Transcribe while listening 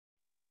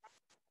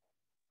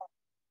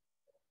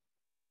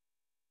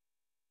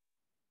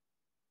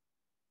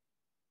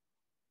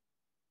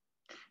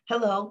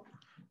Hello,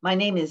 my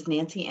name is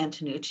Nancy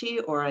Antonucci,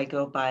 or I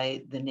go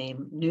by the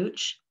name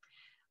Nooch.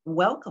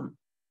 Welcome.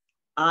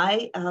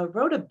 I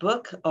wrote a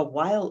book a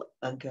while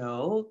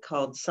ago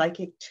called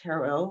Psychic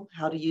Tarot,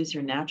 How to Use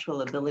Your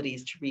Natural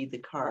Abilities to Read the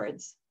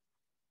Cards.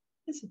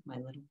 This is my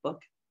little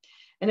book.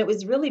 And it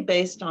was really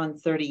based on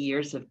 30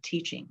 years of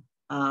teaching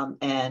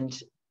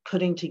and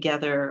putting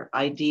together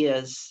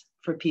ideas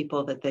for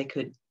people that they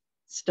could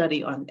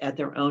study on at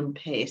their own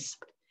pace.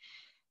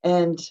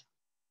 And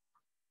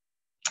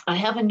I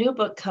have a new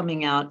book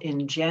coming out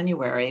in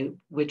January,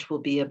 which will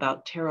be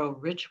about tarot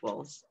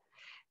rituals.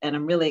 And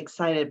I'm really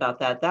excited about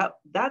that.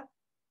 That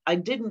I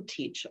didn't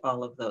teach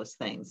all of those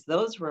things.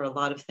 Those were a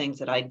lot of things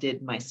that I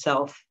did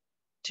myself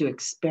to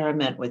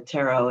experiment with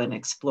tarot and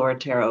explore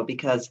tarot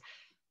because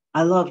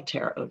I love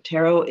tarot.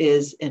 Tarot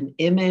is an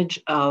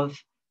image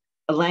of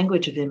a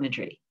language of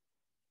imagery.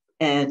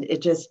 And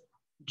it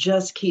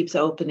just keeps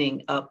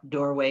opening up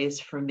doorways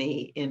for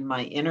me in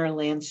my inner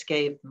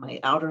landscape, my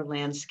outer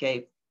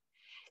landscape.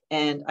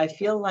 And I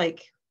feel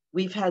like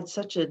we've had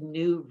such a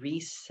new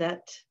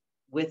reset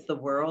with the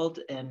world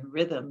and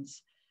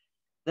rhythms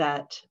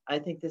that I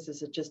think this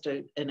is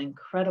an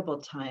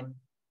incredible time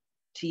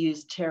to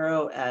use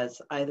tarot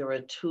as either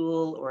a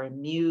tool or a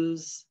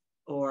muse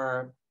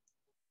or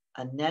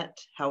a net,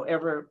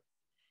 however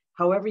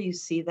you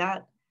see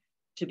that,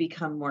 to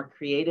become more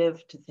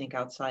creative, to think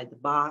outside the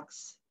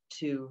box,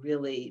 to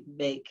really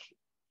make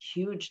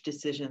huge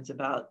decisions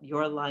about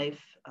your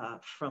life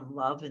from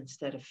love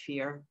instead of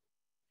fear.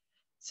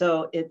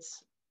 So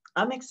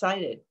I'm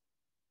excited.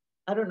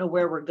 I don't know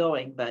where we're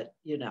going, but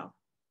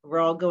we're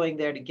all going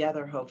there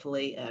together,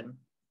 hopefully. And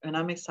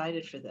I'm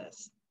excited for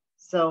this.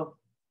 So,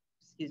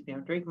 excuse me,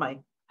 I'm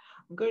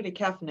going to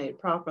caffeinate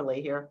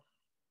properly here.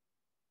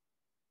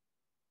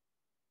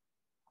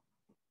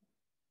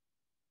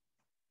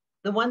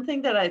 The one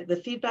thing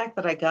the feedback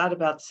that I got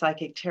about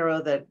Psychic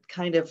Tarot that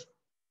kind of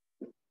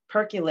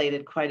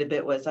percolated quite a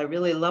bit was, I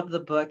really love the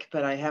book,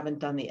 but I haven't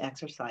done the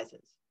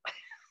exercises.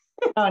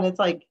 And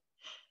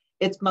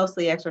it's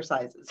mostly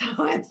exercises.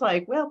 So it's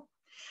like, well,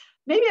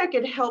 maybe I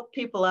could help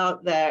people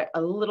out there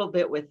a little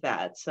bit with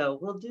that. So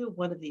we'll do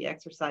one of the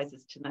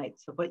exercises tonight.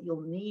 So what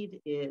you'll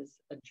need is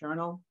a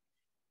journal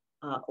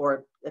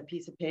or a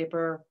piece of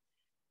paper.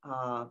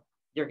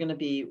 You're going to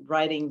be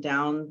writing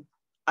down,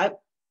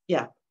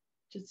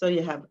 just so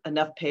you have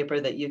enough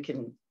paper that you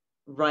can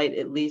write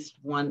at least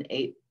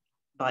 1/8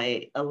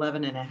 by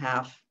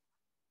 11.5,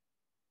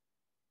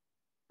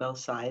 both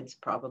sides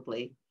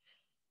probably,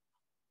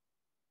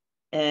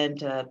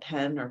 and a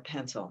pen or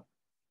pencil.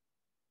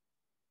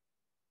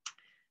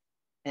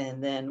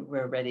 And then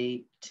we're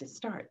ready to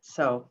start.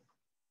 So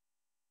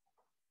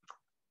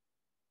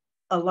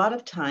a lot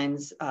of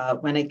times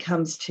when it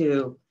comes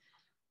to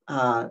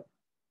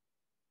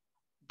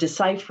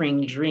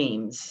deciphering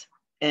dreams,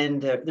 and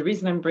the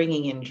reason I'm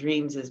bringing in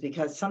dreams is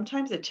because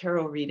sometimes a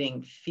tarot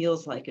reading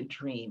feels like a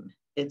dream.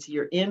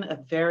 You're in a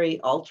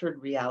very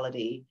altered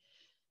reality.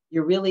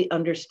 You're really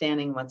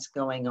understanding what's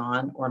going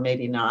on, or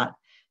maybe not.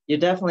 You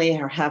definitely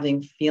are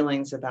having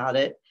feelings about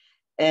it.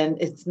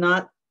 And it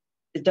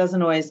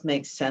doesn't always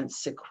make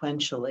sense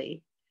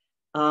sequentially.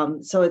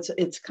 So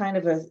it's kind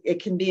of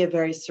it can be a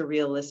very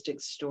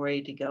surrealistic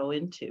story to go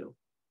into.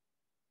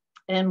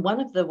 And one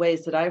of the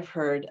ways that I've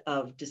heard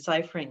of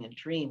deciphering a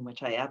dream,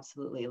 which I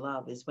absolutely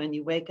love, is when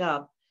you wake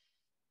up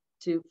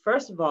to,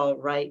 first of all,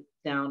 write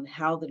down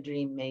how the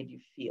dream made you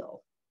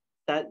feel.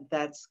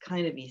 That's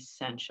kind of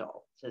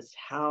essential. Just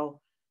how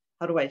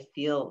do I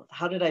feel?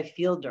 How did I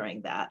feel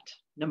during that?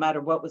 No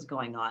matter what was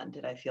going on.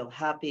 Did I feel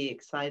happy,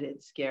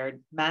 excited,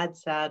 scared, mad,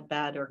 sad,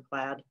 bad, or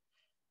glad?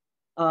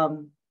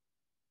 And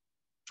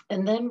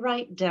then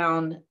write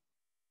down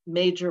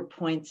major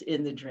points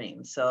in the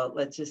dream. So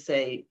let's just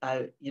say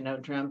I,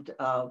 dreamt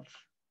of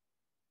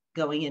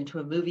going into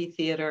a movie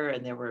theater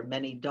and there were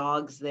many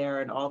dogs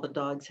there and all the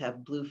dogs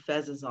have blue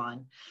fezzes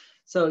on.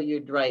 So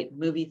you'd write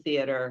movie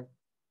theater,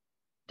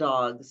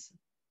 dogs,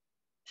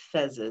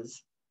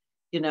 fezzes,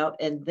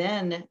 and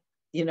then,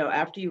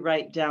 after you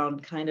write down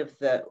kind of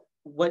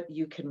what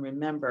you can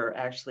remember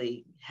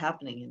actually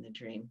happening in the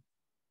dream,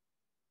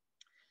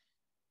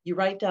 you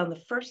write down the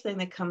first thing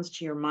that comes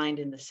to your mind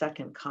in the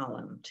second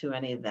column to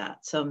any of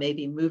that. So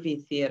maybe movie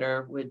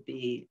theater would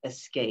be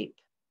escape,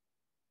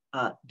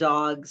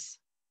 dogs,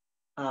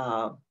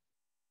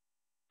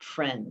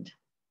 friend,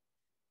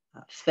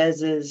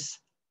 fezzes,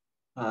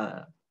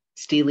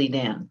 Steely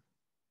Dan.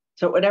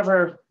 So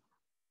whatever,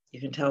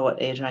 you can tell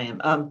what age I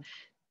am.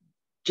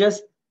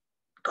 Just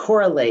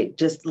correlate,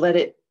 just let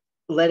it,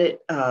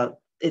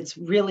 it's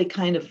really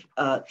kind of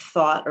a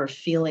thought or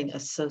feeling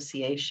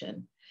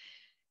association.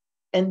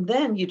 And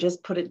then you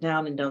just put it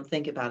down and don't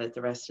think about it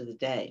the rest of the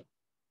day.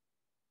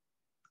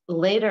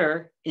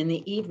 Later in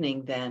the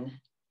evening, then,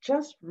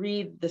 just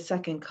read the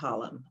second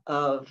column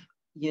of,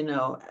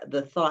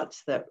 the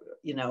thoughts that,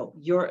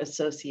 your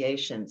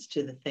associations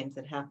to the things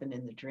that happened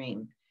in the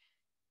dream.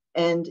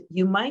 And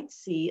you might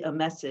see a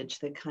message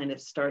that kind of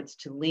starts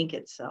to link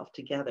itself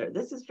together.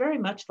 This is very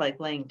much like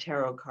laying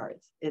tarot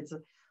cards. It's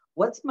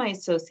What's my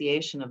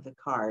association of the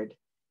card?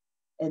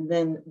 And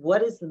then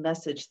what is the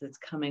message that's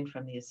coming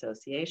from the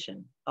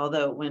association?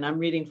 Although when I'm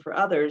reading for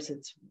others,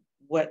 it's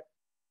what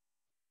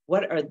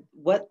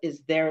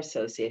is their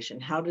association?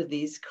 How do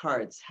these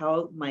cards,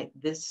 how might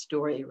this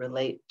story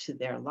relate to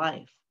their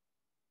life?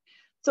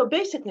 So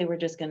basically, we're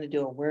just going to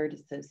do a word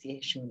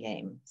association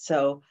game.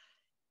 So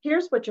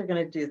here's what you're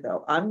going to do,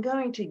 though. I'm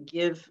going to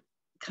give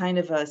kind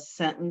of a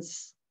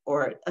sentence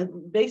or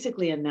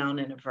basically a noun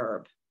and a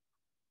verb.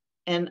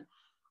 And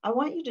I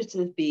want you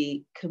to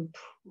be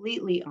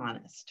completely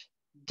honest.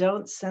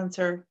 Don't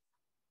censor.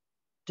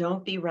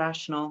 Don't be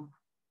rational.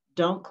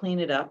 Don't clean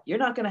it up. You're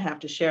not going to have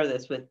to share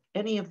this with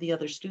any of the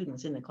other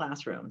students in the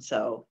classroom.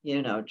 So,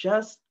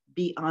 just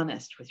be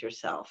honest with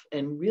yourself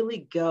and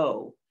really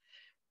go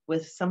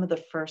with some of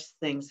the first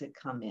things that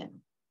come in.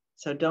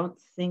 So don't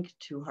think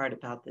too hard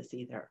about this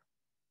either.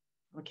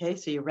 Okay,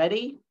 so you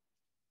ready?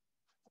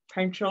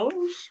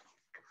 Pencils.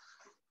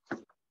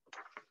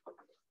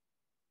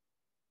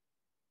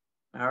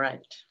 All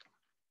right.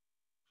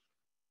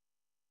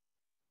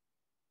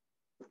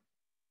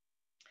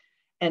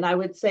 And I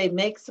would say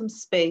make some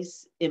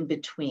space in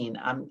between.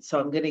 So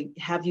I'm going to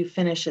have you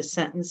finish a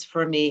sentence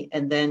for me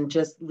and then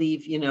just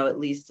leave, at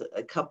least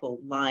a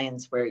couple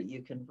lines where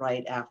you can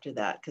write after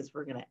that, because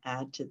we're going to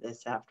add to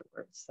this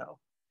afterwards. So,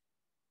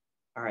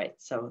 all right,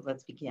 so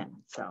let's begin.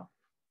 So,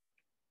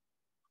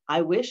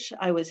 I wish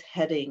I was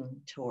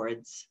heading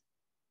towards.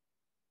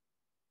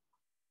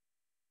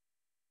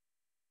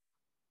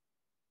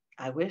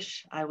 I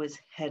wish I was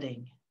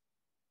heading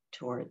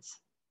towards.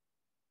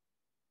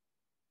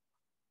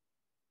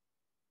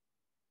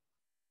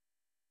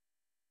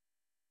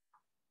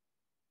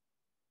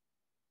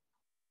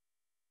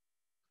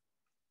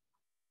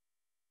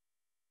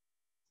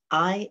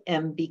 I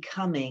am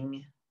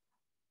becoming.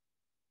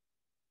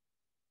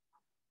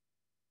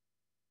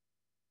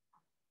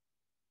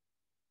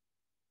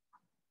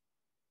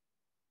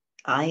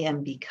 I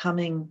am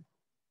becoming.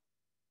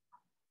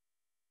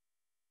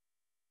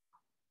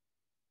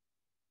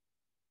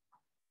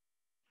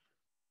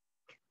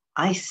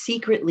 I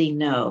secretly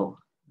know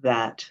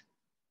that.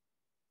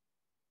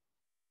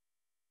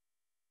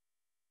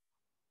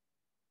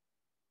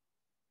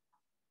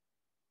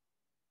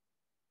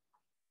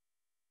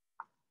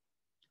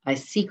 I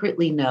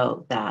secretly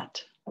know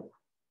that.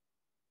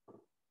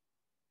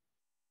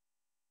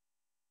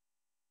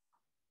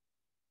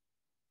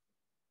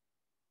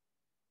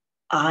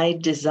 I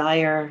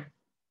desire.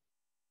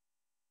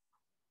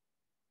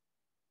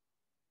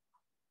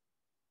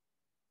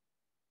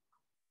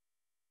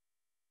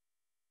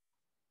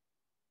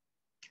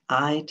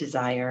 I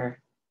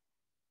desire.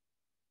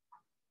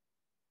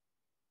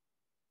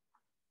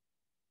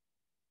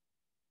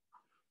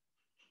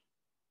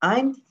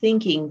 I'm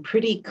thinking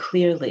pretty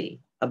clearly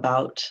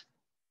about.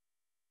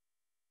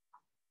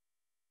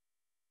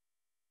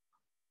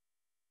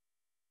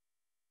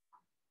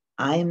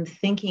 I'm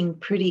thinking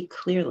pretty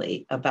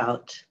clearly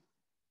about.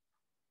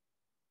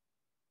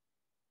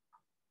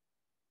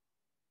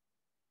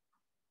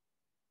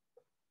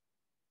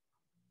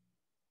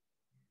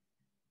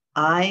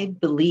 I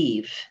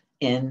believe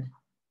in.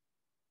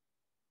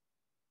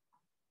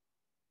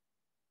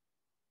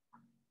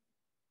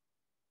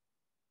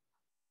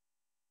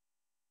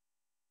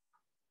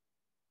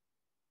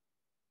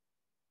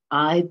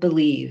 I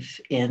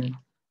believe in.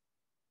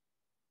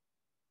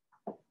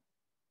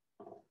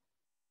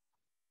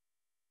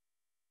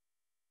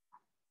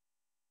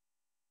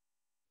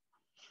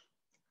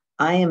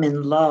 I am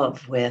in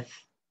love with.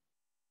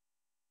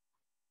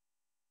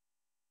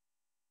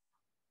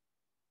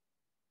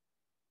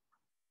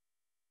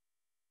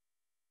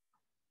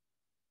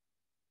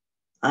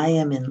 I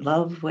am in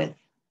love with.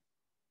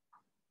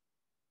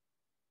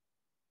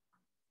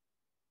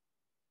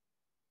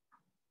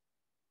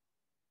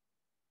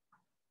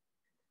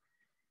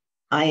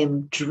 I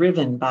am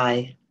driven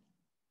by.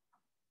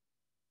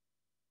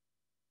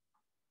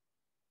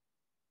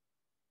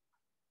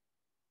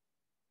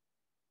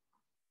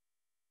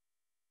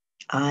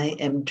 I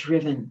am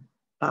driven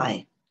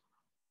by.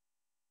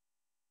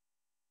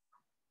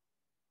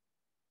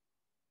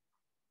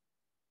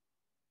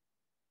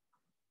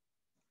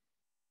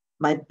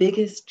 My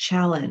biggest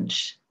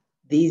challenge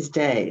these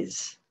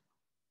days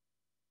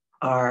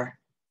are.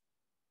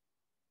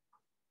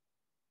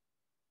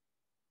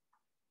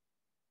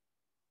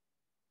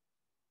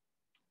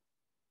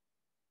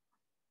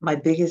 My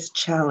biggest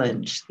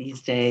challenge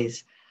these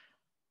days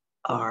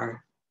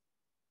are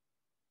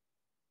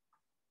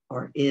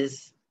or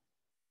is.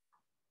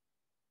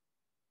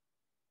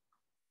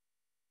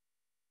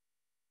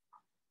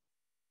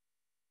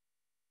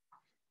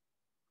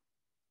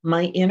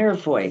 My inner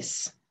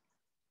voice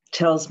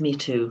tells me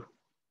to.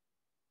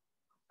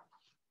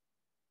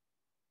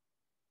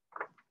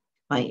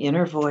 My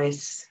inner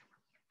voice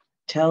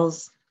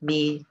tells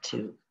me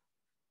to.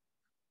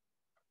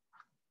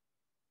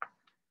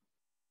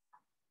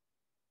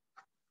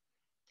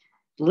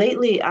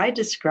 Lately, I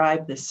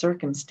describe the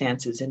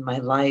circumstances in my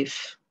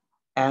life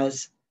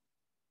as.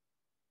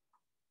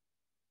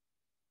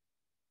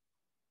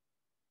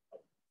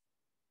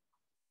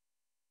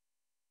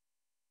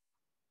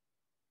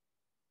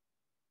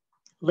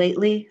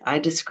 Lately, I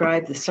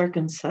describe the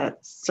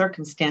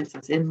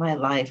circumstances in my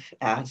life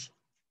as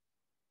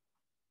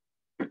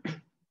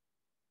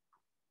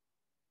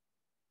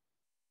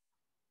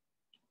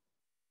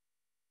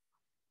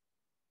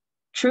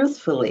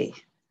truthfully,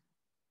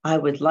 I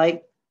would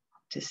like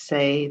to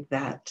say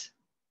that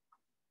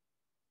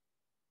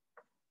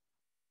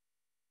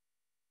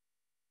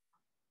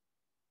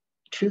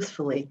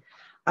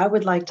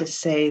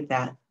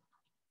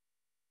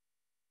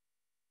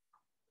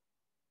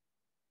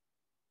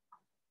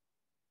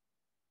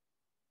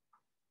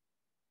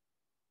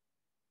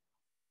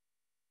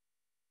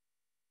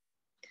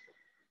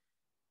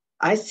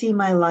I see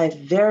my life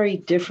very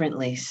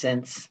differently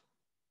since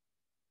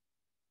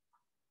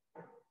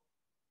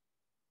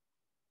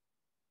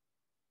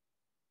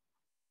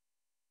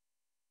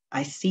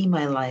I see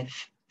my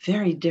life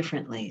very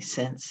differently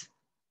since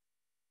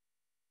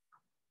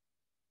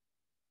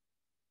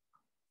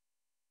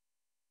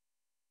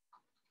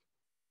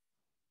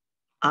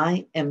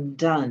I am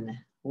done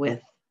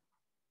with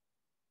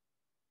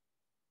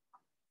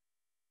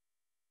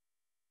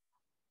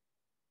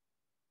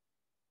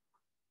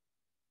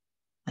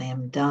I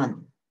am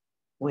done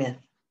with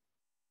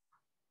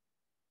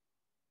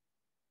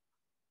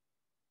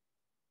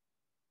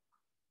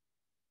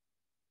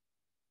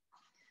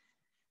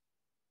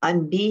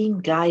I'm being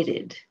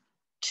guided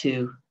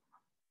to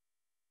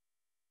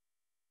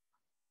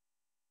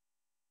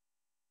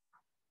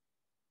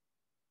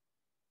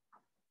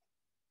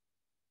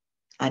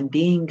I'm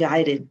being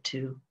guided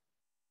to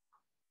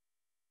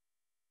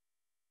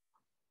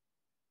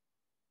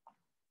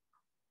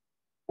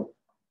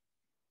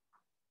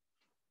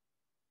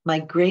my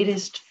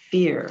greatest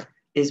fear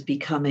is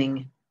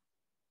becoming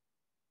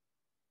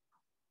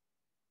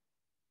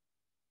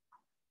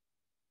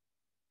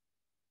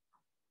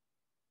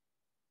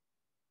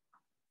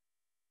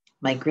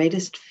my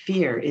greatest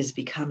fear is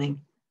becoming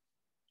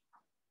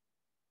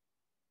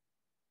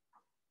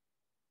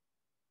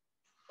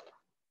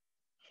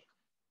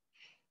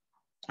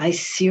I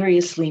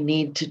seriously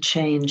need to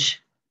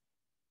change.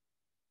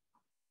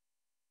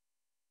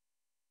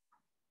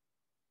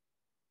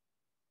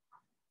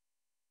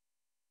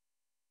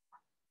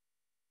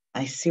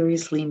 I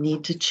seriously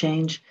need to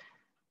change.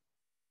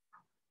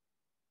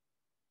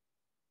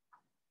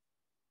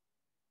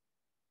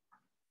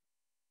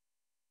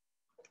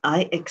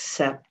 I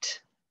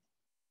accept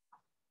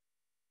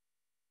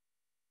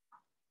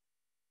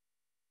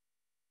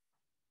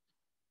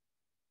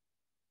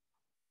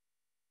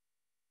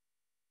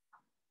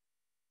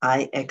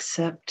I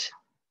accept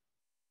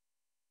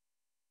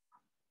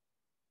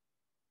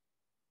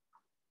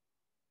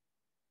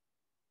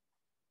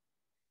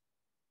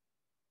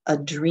a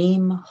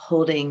dream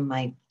holding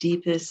my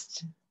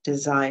deepest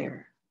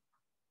desire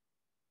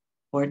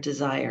or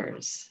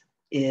desires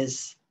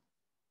is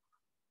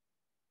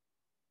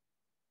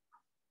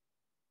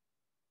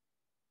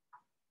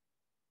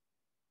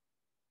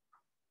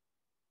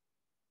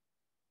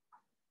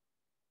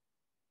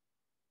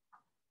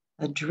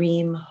a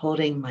dream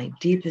holding my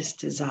deepest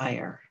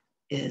desire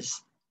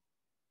is.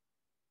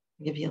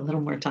 I'll give you a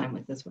little more time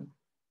with this one.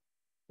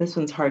 This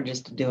one's hard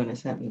just to do in a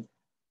sentence.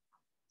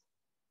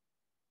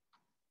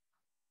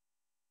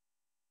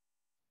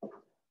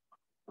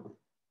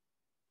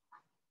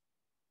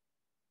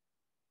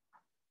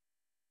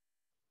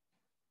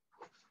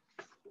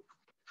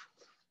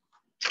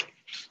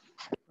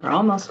 We're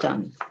almost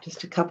done.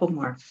 Just a couple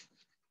more.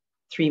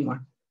 3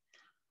 more.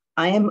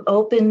 I am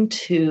open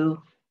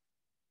to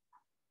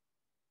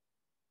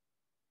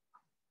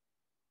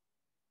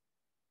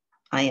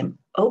I am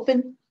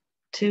open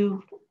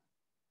to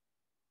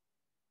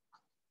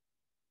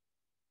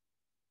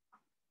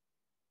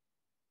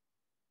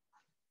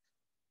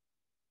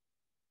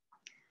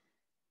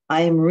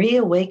I am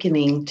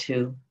reawakening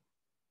to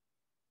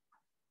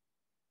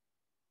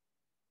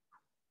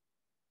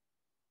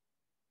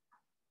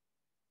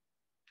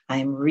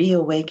I'm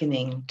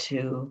reawakening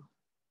to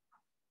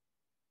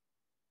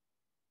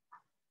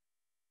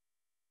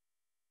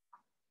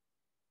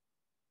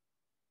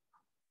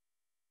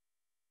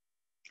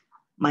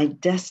my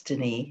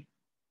destiny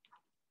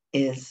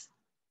is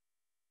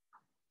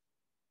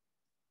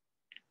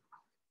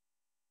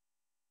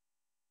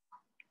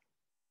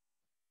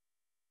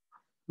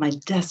my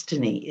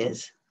destiny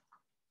is.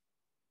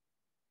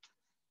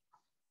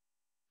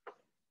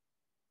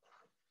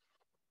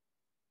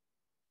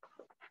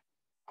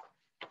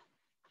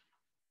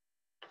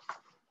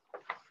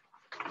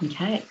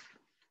 Okay.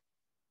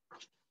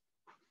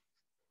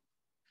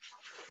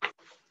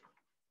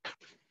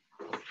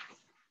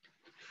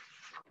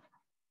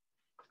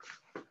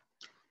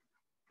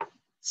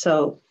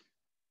 So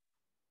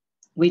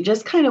we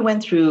just kind of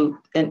went through,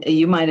 and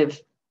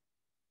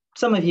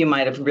some of you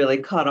might have really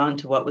caught on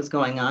to what was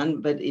going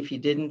on, but if you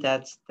didn't,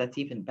 that's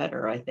even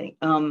better, I think.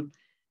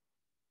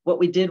 What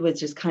we did was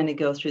just kind of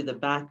go through the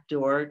back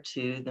door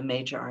to the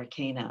major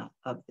arcana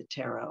of the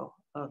tarot,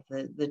 of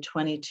the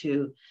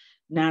 22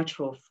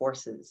 natural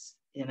forces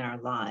in our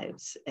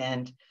lives.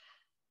 And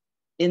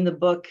in the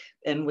book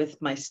and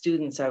with my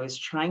students, I was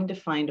trying to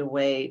find a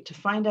way to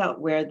find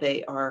out where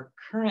they are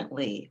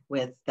currently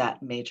with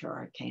that major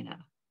arcana.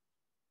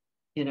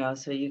 You know,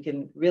 so you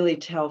can really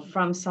tell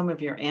from some of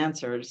your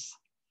answers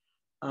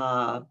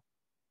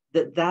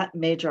that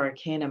major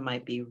arcana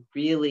might be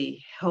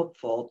really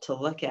helpful to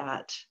look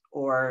at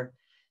or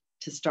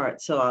to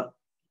start. So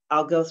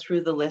I'll go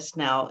through the list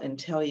now and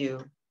tell you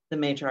the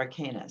major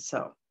arcana.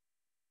 So,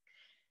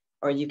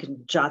 or you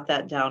can jot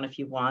that down if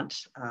you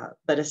want,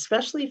 but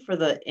especially for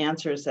the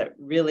answers that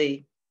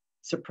really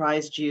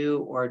surprised you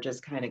or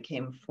just kind of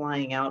came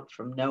flying out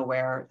from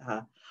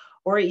nowhere,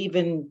 or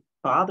even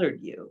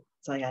bothered you.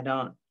 It's like,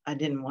 I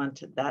didn't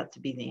want that to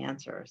be the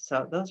answer.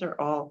 So those are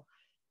all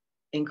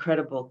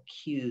incredible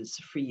cues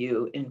for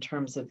you in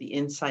terms of the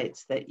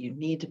insights that you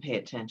need to pay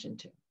attention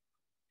to,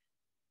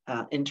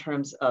 in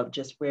terms of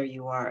just where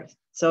you are.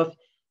 So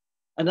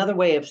another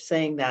way of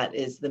saying that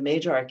is the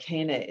major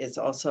arcana is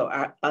also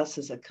us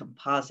as a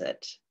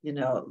composite. You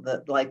know,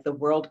 like the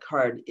world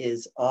card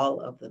is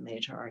all of the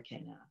major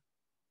arcana.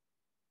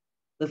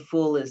 The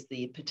Fool is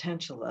the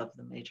potential of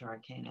the major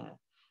arcana.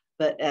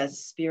 But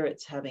as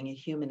spirits having a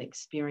human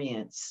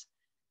experience,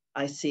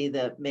 I see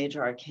the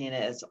major arcana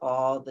as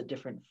all the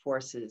different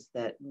forces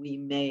that we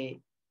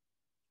may,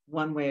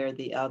 one way or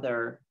the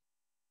other,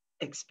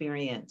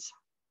 experience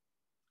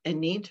and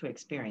need to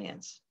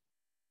experience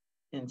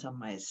in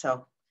some ways.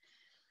 So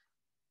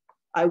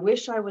I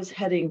wish I was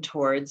heading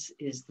towards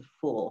is the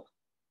Fool.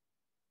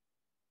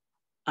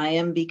 I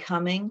am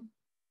becoming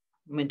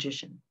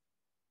magician.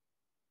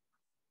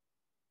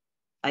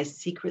 I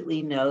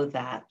secretly know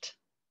that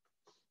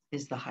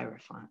is the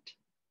Hierophant.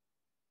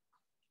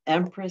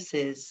 Empress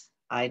is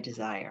I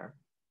desire.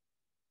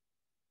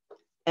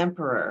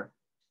 Emperor,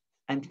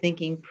 I'm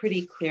thinking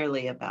pretty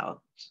clearly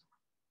about.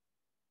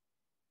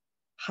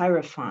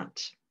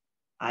 Hierophant,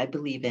 I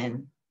believe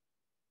in.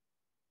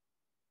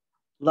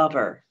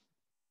 Lover,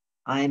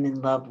 I am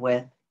in love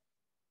with.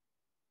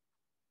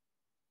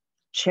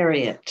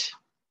 Chariot,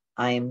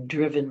 I am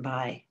driven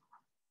by.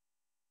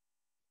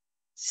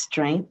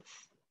 Strength,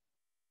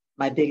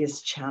 my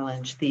biggest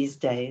challenge these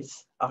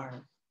days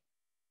are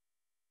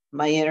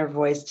my inner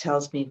voice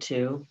tells me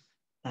to,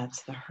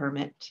 that's the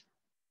Hermit.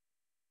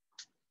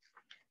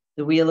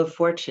 The Wheel of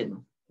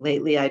Fortune,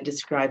 lately I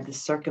describe the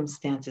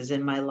circumstances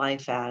in my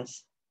life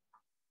as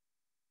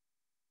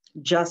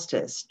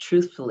justice.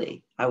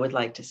 Truthfully, I would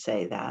like to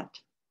say that.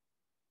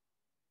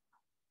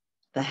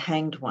 The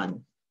Hanged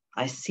One,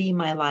 I see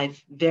my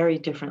life very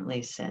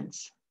differently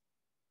since.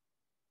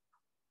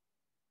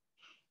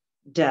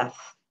 Death,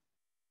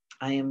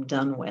 I am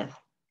done with.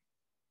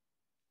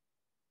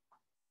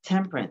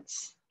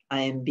 Temperance,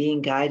 I am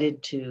being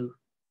guided to.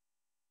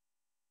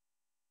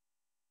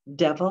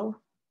 Devil,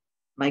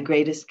 my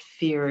greatest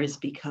fear is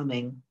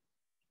becoming.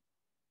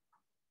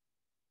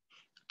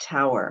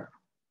 Tower,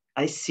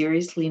 I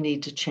seriously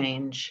need to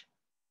change.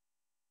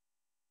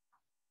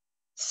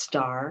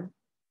 Star,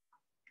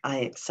 I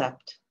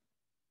accept.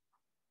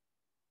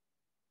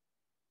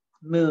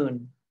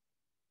 Moon,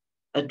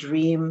 a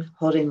dream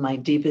holding my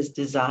deepest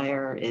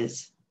desire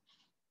is.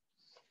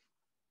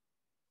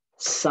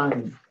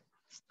 Sun,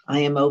 I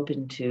am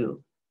open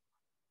to.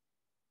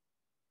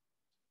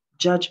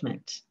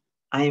 Judgment,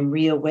 I am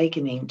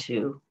reawakening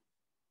to.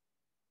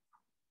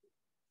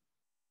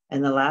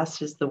 And the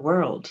last is the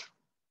World,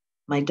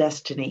 my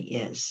destiny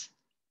is.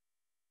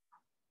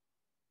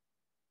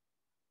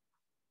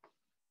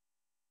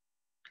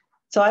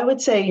 So I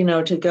would say, you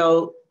know, to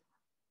go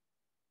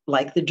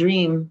like the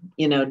dream,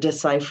 you know,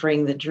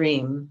 deciphering the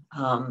dream,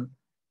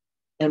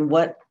 and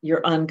what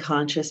your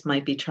unconscious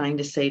might be trying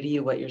to say to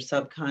you, what your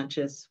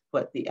subconscious,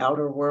 what the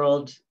outer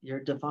world, your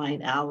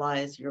divine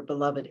allies, your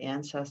beloved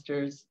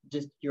ancestors,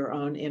 just your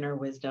own inner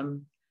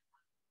wisdom.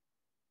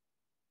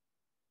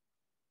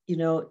 You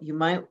know, you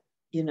might,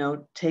 you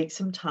know, take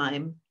some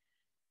time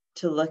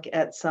to look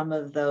at some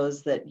of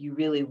those that you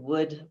really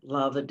would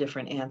love a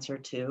different answer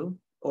to,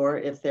 or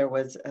if there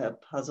was a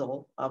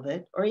puzzle of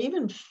it, or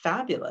even a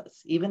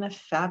fabulous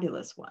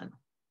one.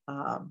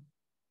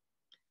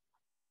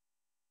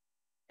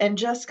 And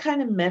just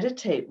kind of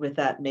meditate with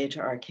that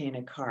major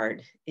arcana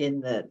card in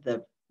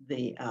the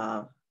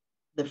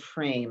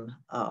frame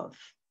of.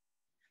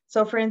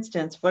 So for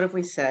instance, what if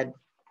we said,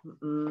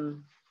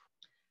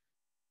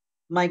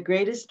 my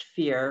greatest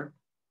fear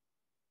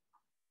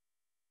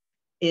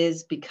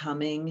is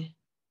becoming ...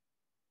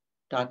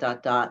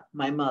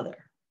 my mother.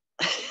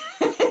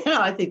 You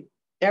know, I think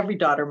every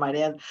daughter might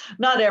answer,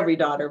 not every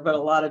daughter, but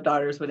a lot of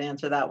daughters would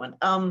answer that one.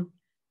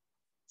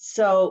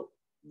 So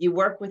you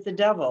work with the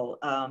devil.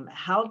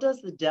 How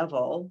does the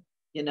devil,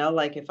 you know,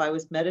 like if I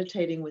was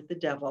meditating with the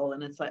devil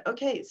and it's like,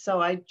 okay,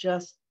 so I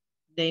just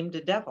named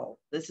a devil.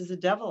 This is a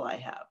devil I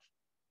have.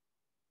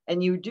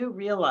 And you do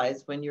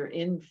realize when you're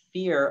in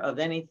fear of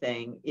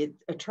anything, it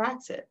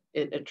attracts it.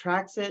 It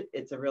attracts it.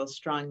 It's a real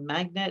strong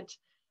magnet.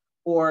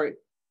 Or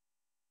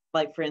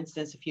like, for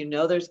instance, if you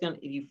know if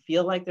you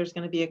feel like there's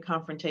going to be a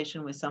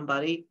confrontation with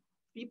somebody,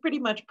 you pretty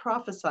much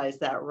prophesize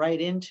that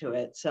right into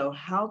it. So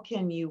how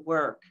can you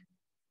work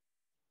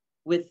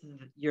with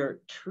your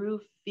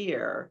true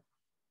fear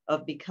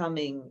of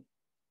becoming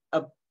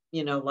a,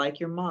 like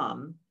your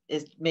mom,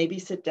 is maybe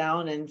sit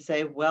down and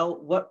say, well,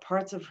 what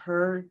parts of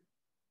her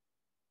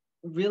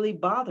really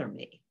bother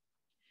me?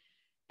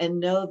 And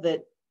know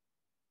that,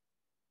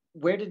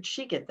 where did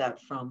she get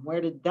that from? Where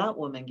did that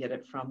woman get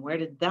it from? Where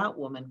did that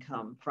woman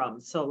come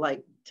from? So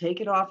like, take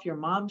it off your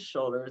mom's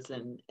shoulders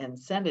and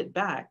send it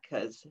back,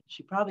 because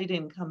she probably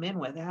didn't come in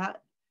with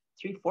that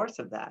 3/4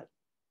 of that.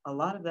 A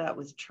lot of that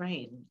was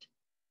trained.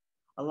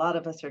 A lot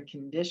of us are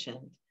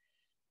conditioned.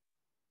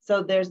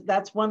 So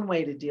that's one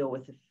way to deal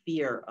with the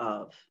fear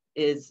of,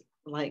 is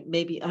like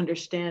maybe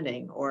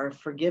understanding or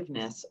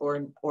forgiveness,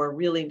 or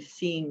really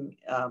seeing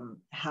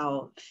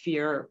how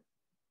fear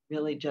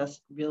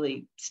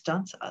really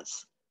stunts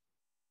us.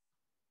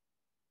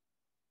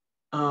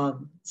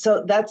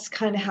 So that's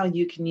kind of how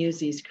you can use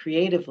these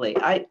creatively.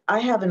 I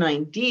have an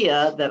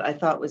idea that I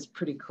thought was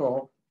pretty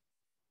cool.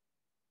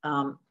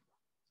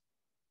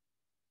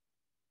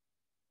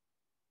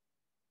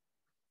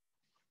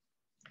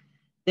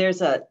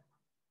 There's a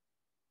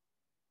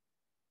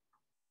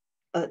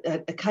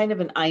kind of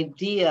an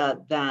idea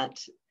that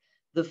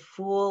the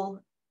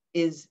Fool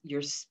is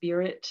your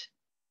spirit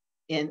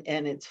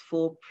and its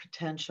full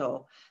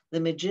potential. The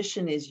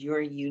Magician is your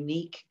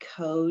unique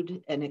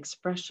code and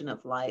expression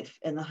of life,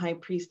 and the High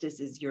Priestess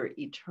is your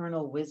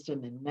eternal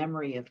wisdom and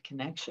memory of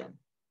connection.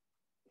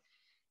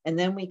 And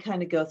then we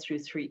kind of go through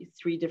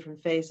three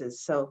different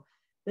phases. So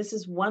this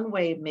is one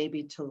way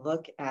maybe to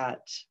look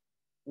at,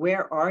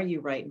 where are you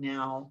right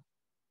now?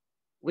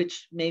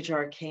 Which major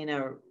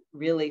arcana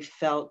really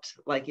felt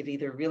like it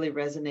either really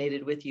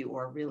resonated with you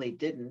or really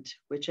didn't,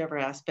 whichever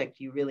aspect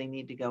you really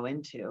need to go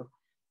into.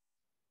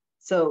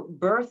 So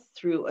birth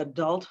through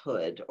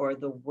adulthood, or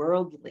the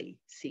worldly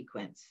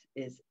sequence,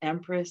 is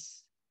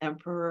Empress,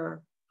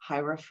 Emperor,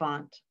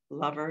 Hierophant,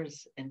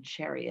 Lovers, and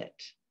Chariot.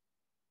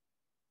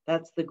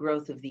 That's the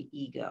growth of the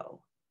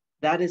ego.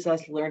 That is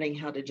us learning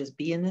how to just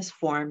be in this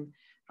form,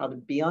 how to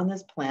be on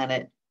this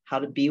planet, how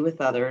to be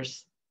with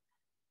others.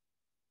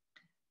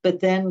 But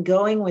then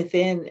going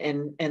within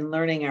and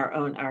learning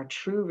our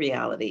true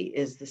reality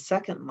is the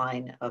second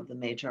line of the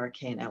major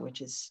arcana,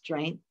 which is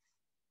Strength,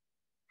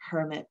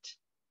 Hermit,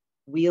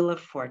 Wheel of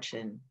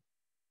Fortune,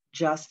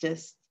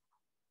 Justice,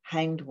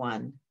 Hanged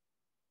One,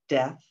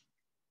 Death,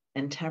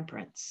 and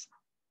Temperance.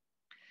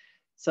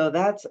 So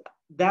that's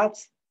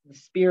the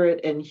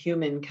spirit and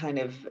human kind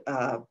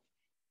of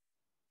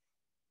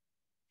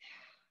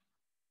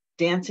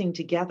dancing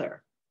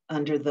together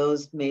under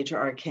those major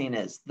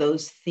arcanas.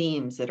 Those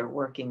themes that are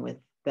working with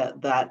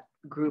that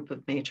group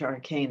of major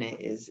arcana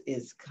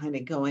is kind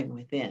of going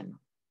within.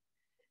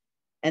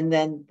 And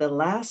then the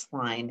last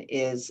line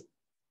is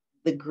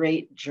the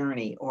great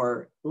journey,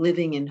 or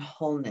living in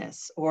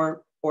wholeness,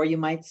 or you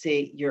might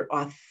say your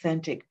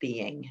authentic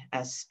being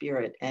as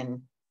spirit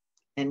and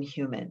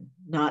human,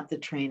 not the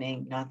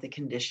training, not the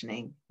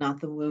conditioning,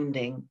 not the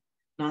wounding,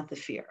 not the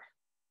fear.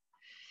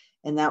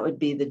 And that would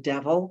be the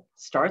Devil.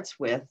 Starts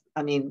with,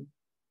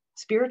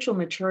 spiritual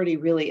maturity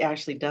really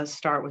actually does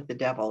start with the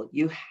Devil.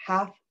 You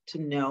have to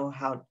know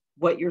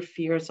what your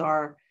fears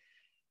are,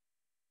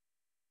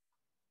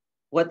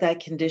 what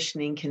that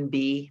conditioning can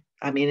be.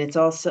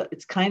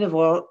 It's kind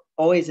of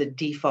always a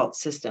default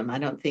system. I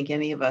don't think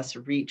any of us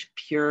reach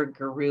pure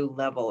guru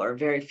level, or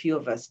very few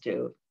of us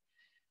do.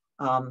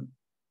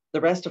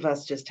 The rest of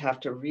us just have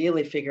to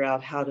really figure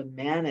out how to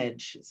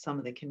manage some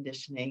of the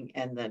conditioning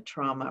and the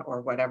trauma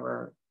or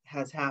whatever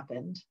has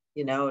happened,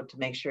 to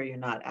make sure you're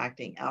not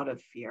acting out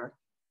of fear.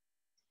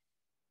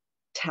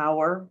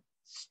 Tower,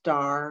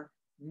 Star,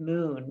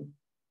 Moon,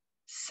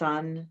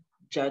 Sun,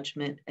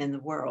 Judgment, and the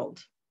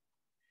World.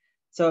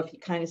 So if you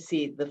kind of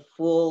see the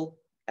Fool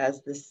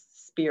as the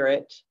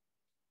spirit,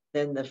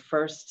 then the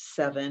first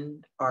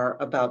 7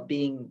 are about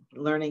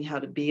learning how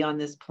to be on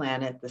this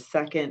planet. The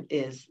second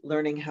is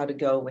learning how to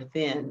go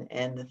within.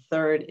 And the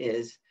third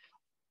is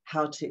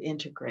how to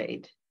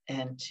integrate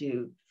and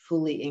to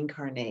fully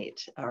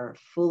incarnate, or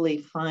fully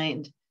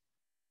find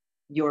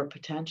your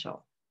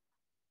potential.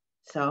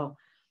 So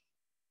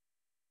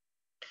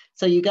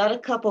you got a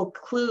couple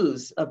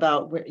clues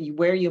about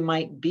where you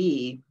might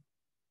be,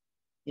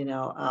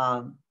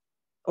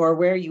 or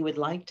where you would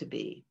like to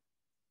be.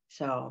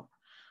 So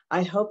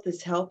I hope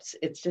this helps.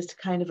 It's just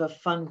kind of a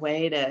fun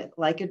way to,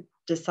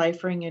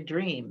 deciphering a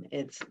dream.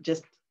 It's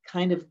just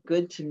kind of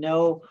good to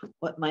know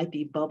what might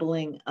be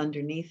bubbling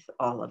underneath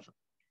all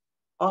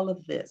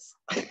of this.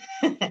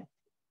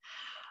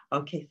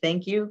 Okay,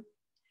 thank you.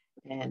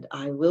 And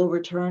I will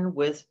return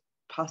with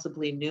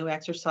possibly new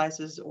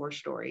exercises or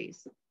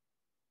stories.